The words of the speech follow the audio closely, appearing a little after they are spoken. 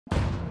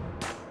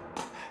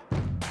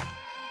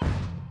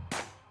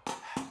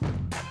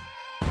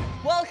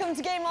welcome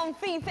to Game On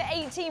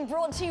FIFA 18,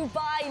 brought to you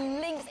by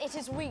Lynx. It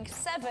is week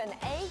 7,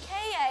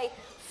 aka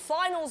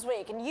finals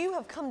week, and you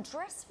have come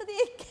dressed for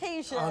the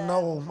occasion. I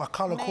know, my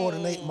colour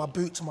coordinating my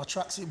boots and my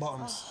tracksuit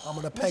bottoms. I'm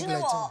gonna peg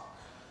later.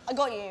 I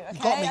got you, okay? You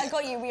got me. I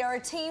got you. We are a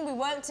team. We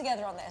work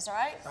together on this, all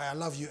right? I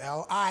love you,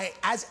 El.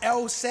 As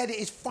El said, it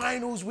is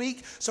finals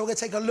week, so we're gonna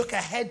take a look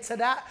ahead to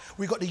that.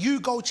 We got the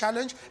You Go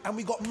challenge, and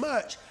we got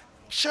merch.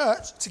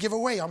 Shirts to give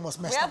away. I almost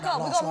messed up that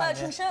last line. We got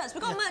merch and shirts. We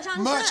got merch and shirts.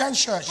 Merch and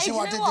shirts. Hey, see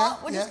what I did there? there?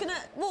 We're just gonna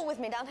walk with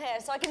me down here,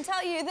 so I can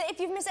tell you that if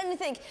you've missed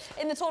anything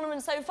in the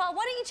tournament so far,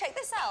 why don't you check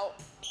this out?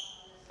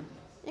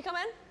 You come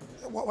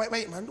in?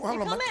 Wait, man.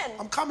 Hold on, man.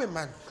 I'm coming,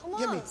 man. Come on.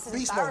 Give me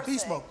beast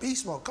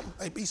mode. Come on,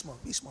 hey, beast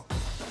mode.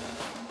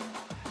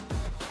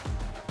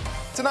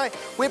 Tonight,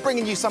 we're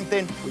bringing you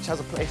something which has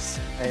a place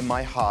in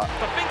my heart.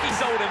 I think he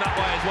sold in that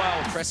way as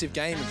well. Impressive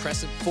game,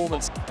 impressive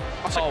performance.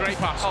 That's a great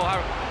pass.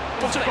 Oh,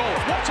 what a goal.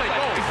 What a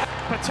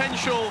goal.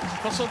 Potential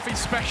for something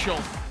special.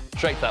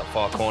 Straight to that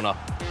far corner.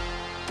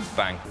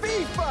 Bang.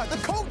 FIFA, the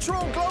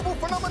cultural global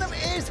phenomenon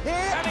is here.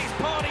 And it's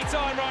party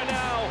time right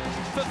now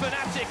for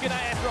Fnatic and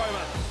AS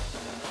Roma.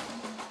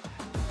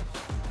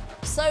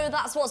 So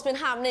that's what's been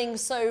happening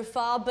so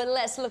far, but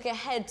let's look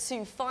ahead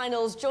to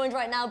finals. Joined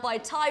right now by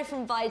Ty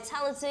from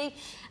Vitality.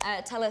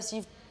 Tell us,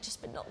 you've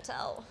just been knocked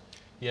out.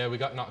 Yeah, we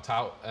got knocked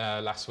out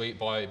last week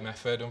by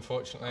Method,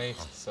 unfortunately,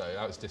 so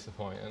that was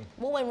disappointing.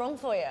 What went wrong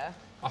for you?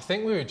 I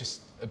think we were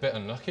just a bit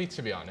unlucky,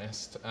 to be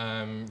honest.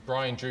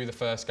 Brian drew the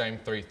first game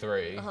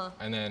 3-3,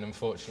 and then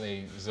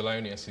unfortunately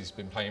Zelonius, who's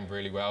been playing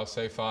really well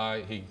so far,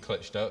 he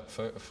clutched up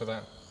for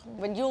that.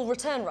 When you'll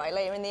return, right,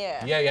 later in the year?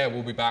 Yeah,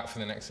 we'll be back for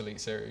the next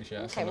Elite Series,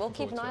 yeah. Okay, we'll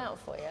keep an eye out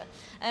for you.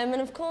 And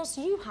of course,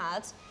 you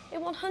had a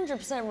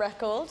 100%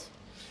 record.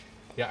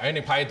 Yeah, I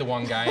only played the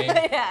one game.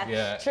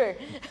 yeah, true.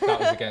 That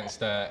was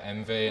against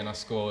Envy, and I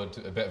scored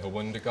a bit of a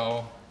wonder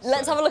goal.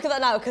 Let's have a look at that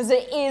now, because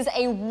it is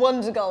a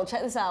wonder goal.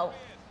 Check this out.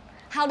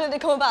 How did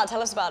it come about?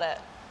 Tell us about it.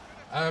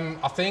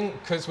 I think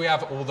because we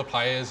have all the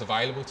players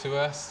available to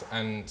us,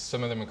 and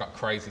some of them have got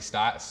crazy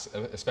stats,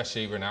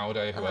 especially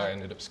Ronaldo, who I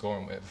ended up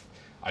scoring with.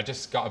 I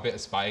just got a bit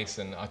of space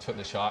and I took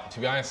the shot.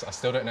 To be honest, I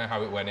still don't know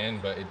how it went in,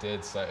 but it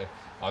did, so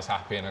I was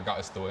happy and I got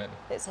us the win.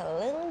 It's a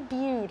little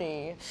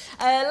beauty.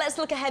 Let's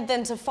look ahead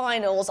then to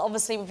finals.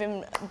 Obviously, we've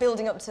been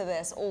building up to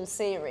this all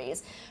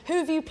series. Who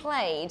have you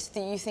played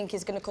that you think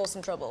is going to cause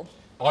some trouble?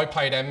 I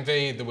played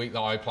Envy the week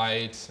that I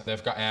played.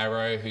 They've got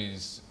Aero,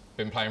 who's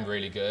been playing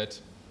really good.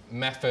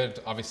 Method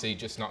obviously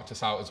just knocked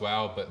us out as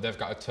well, but they've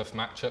got a tough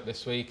matchup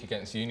this week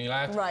against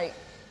Unilad. Right.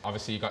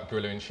 Obviously, you've got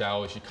Gorilla and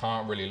Shells. You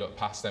can't really look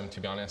past them,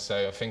 to be honest,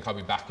 so I think I'll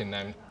be backing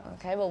them.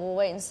 Okay, well, we'll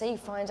wait and see.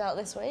 Find out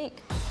this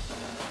week.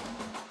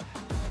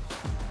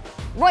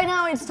 Right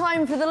now, it's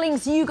time for the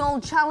Lynx You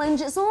Gold Challenge.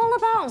 It's all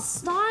about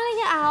styling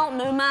it out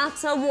no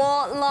matter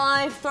what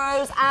life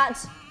throws at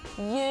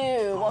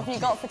you. What have you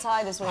got for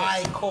Ty this week? All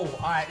right, cool.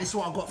 All right, this is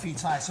what I've got for you,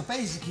 Ty. So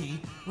basically,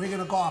 we're going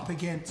to go up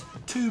against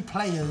 2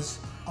 players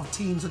of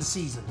teams of the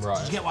season. Right.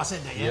 Did you get what I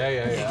said there,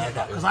 yeah?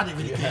 Yeah. Because I didn't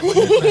really get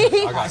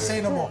it. I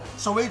say no more.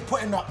 So we're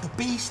putting up the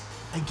Beast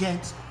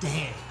against the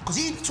Hare. Because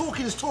he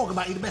talking his talk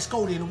about he's the best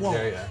goalie in the world.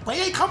 But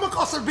he ain't come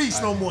across a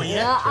Beast no more,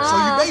 yeah? So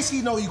you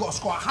basically know you got to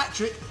score a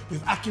hat-trick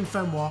with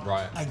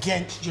Akinfenwa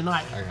against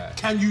United. Okay.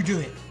 Can you do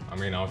it? I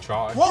mean, I'll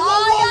try. Whoa.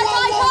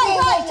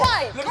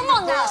 Come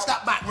on now.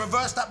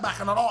 Reverse that back,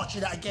 and I'll ask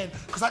you that again,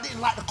 because I didn't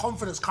like the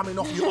confidence coming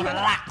off you on a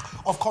lack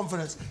of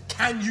confidence.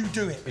 Can you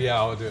do it? Yeah,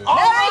 I'll do it. There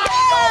we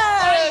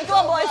go!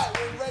 Come on, boys.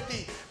 We're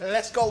ready.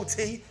 Let's go,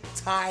 T.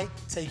 Ty,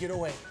 take it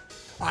away.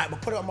 All right, we'll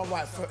put it on my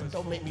right foot and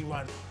don't make me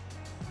run.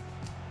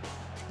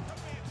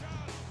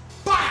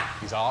 Bam!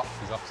 He's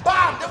offside.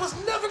 Bam! There was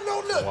never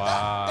no look.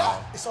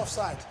 Wow. It's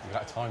offside. You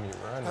got time you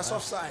run. That's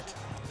offside.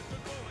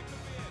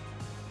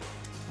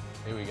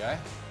 Here we go.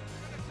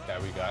 There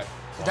we go.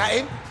 Is that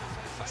in?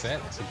 That's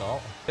it. It's a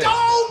goal.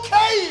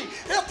 Okay!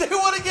 If they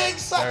want to get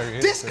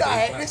inside. This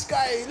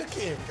guy, look at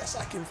him. That's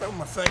like in front of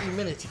my 30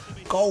 minutes.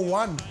 Goal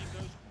 1.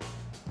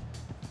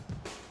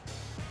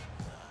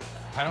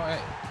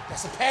 Penalty.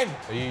 That's a pen.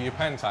 Are you your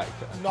pen taker?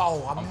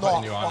 No, I'm not.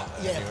 Putting you on it.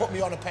 Yeah, anyway. Put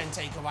me on a pen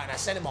taker right now.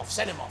 Send him off.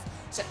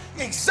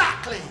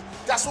 Exactly.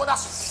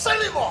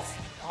 Send him off.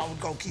 I would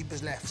go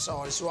keepers left.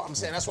 So this is what I'm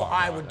saying. That's what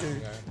I would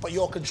do. But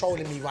you're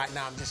controlling me right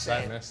now. I'm just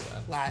saying. Don't miss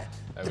then. Like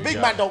the big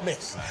man don't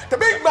miss. The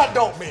big man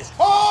don't miss.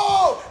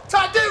 Oh,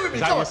 Ty, do it with me.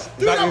 Come on.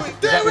 Do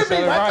it with me,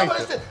 man. Come on,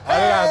 listen.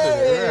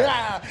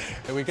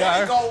 Here we go.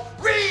 There we go.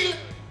 Real.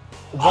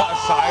 What a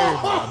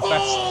save,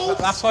 man.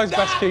 That's why he's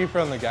best keeper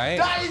in the game.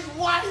 That is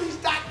why he's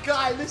that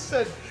guy.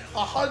 Listen,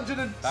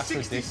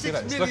 166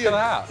 million. Look at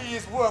that. He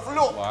is worth.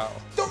 Look,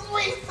 the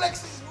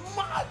reflex is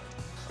mad.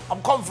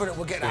 I'm confident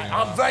we'll get that.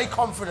 I'm very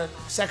confident.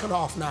 Second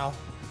half now.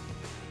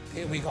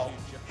 Here we go.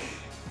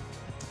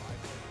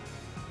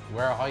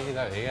 Where are you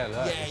though? Here,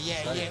 look.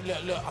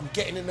 Yeah. Look, I'm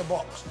getting in the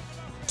box.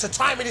 To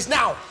time it is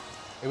now.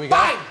 Here we go.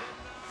 Bang!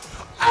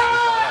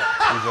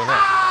 You've done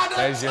it.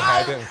 There's your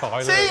head in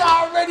finally. See,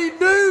 I already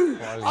knew.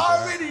 I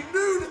already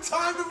knew the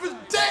timing was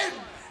dead.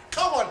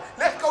 Come on,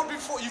 let's go do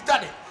 4. You've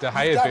done it. De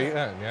Gea beat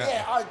them, yeah.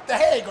 Yeah, De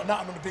Gea ain't got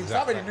nothing on the beast.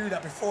 Exactly. I already knew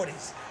that before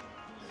this.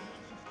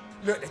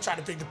 Look, they're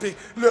trying to bring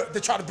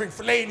they're trying to bring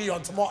Fellaini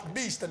on to mark the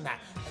beast and that.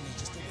 And he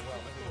just did it well.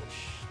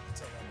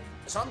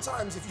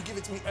 Sometimes if you give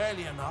it to me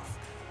early enough,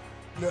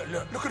 look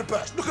at the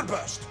burst, look at the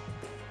burst.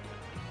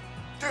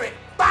 Do it,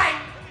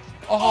 bang!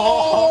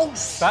 Oh,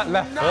 that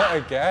left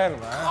foot again,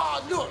 man.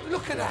 Oh,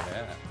 look at that.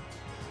 Yeah.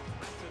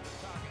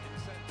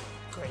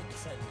 Great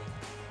defending.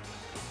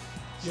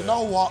 You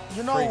know what?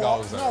 You know 3 what?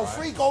 goals, though, right?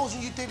 3 goals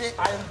and you did it.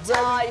 I am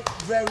very,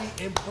 very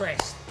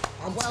impressed.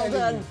 I'm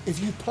telling you, if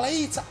you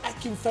play to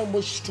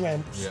Akinfenwa's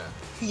strengths,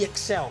 he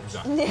excels.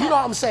 Exactly. You know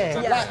what I'm saying?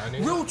 Exactly.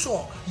 Like, real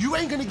talk, you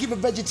ain't gonna give a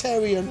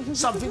vegetarian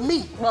something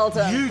meat. Well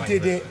done. You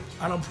did it,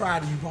 and I'm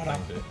proud of you, brother.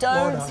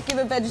 Don't give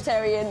a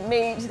vegetarian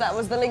meat. That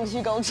was the Lynx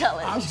You Goal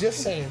challenge. I'm just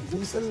saying,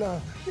 peace and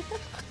love.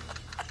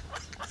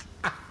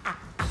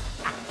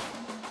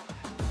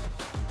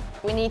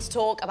 We need to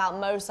talk about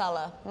Mo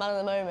Salah, man of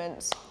the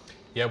moment.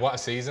 Yeah, what a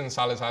season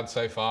Salah's had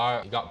so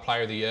far. He got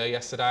Player of the Year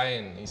yesterday,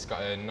 and he's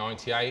got a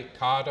 98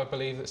 card, I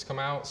believe, that's come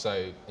out.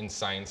 So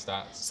insane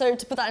stats. So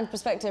to put that in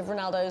perspective,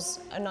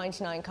 Ronaldo's a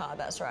 99 card.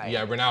 That's right.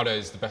 Yeah,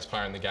 Ronaldo's the best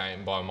player in the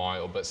game by a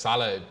mile, but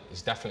Salah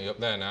is definitely up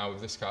there now with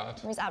this card.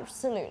 He's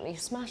absolutely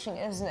smashing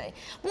it, isn't he?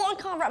 What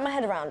I can't wrap my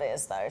head around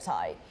is, though,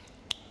 Ty,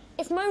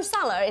 if Mo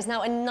Salah is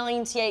now a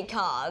 98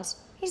 card,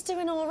 he's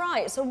doing all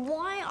right. So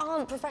why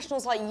aren't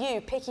professionals like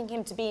you picking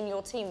him to be in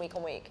your team week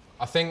on week?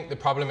 I think the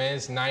problem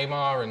is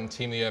Neymar and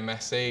Team of the Year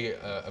Messi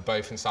are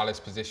both in Salah's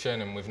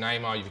position, and with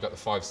Neymar you've got the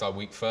 5-star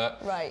weak foot.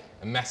 Right.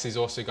 And Messi's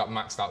also got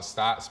maxed out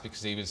stats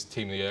because he was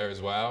Team of the Year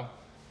as well.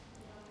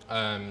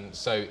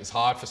 So it's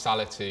hard for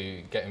Salah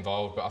to get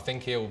involved, but I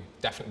think he'll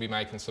definitely be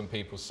making some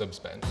people's subs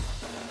bench.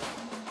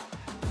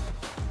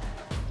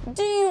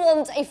 Do you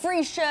want a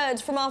free shirt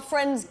from our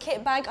friends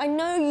Kit Bag? I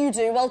know you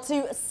do. Well,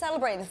 to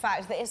celebrate the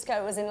fact that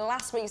Isco was in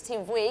last week's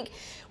Team of the Week,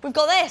 we've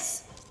got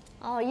this.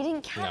 Oh, you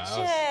didn't catch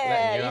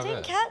it. You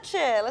didn't catch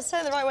it. Let's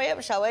turn it the right way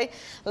up, shall we?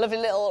 A lovely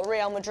little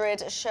Real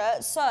Madrid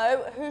shirt.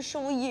 So, who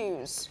shall we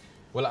use?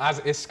 Well, as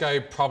Isco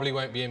probably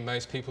won't be in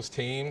most people's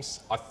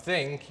teams, I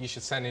think you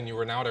should send in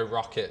your Ronaldo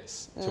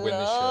Rockets to win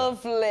this shirt.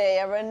 Lovely,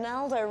 a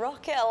Ronaldo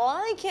Rocket.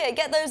 I like it.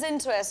 Get those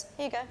into us.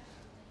 Here you go.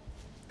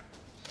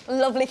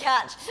 Lovely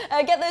catch.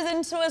 Get those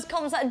into us,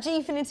 comments at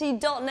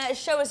gfinity.net.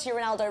 Show us your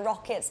Ronaldo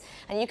Rockets,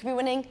 and you could be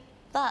winning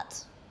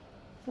that.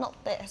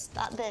 Not this,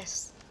 that,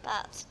 this,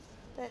 that,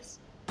 this.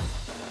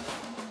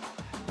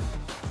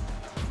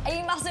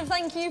 A massive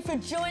thank you for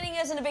joining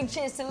us, and a big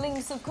cheers to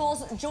Lynx, of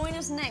course. Join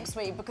us next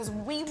week because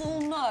we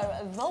will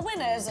know the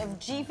winners of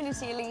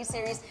Gfinity Elite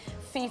Series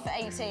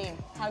FIFA 18.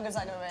 How good is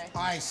that going to be?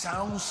 Aye,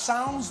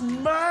 sounds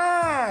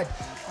mad.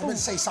 I'm going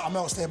to say something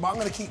else there, but I'm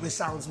going to keep it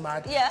sounds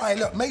mad. Yeah. All right,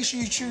 look, make sure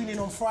you tune in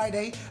on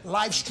Friday,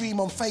 live stream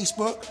on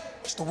Facebook.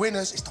 It's the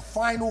winners, it's the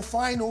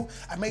final,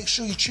 and make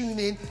sure you tune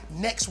in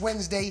next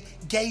Wednesday,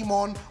 Game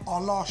On,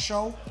 our last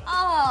show.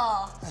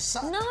 Oh,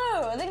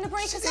 no, are they going to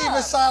break us up? She didn't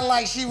even sound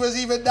like she was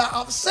even that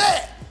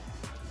upset.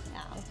 No.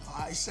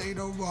 I say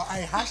no more.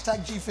 Hey,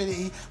 hashtag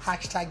Gfinity,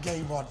 hashtag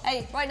Game On.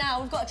 Hey, right now,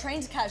 we've got a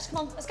train to catch. Come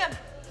on, let's go.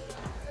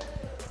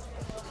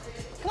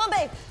 Come on,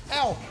 babe.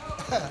 L.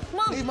 Come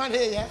on. Leave man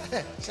here,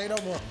 yeah? Say no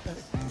more.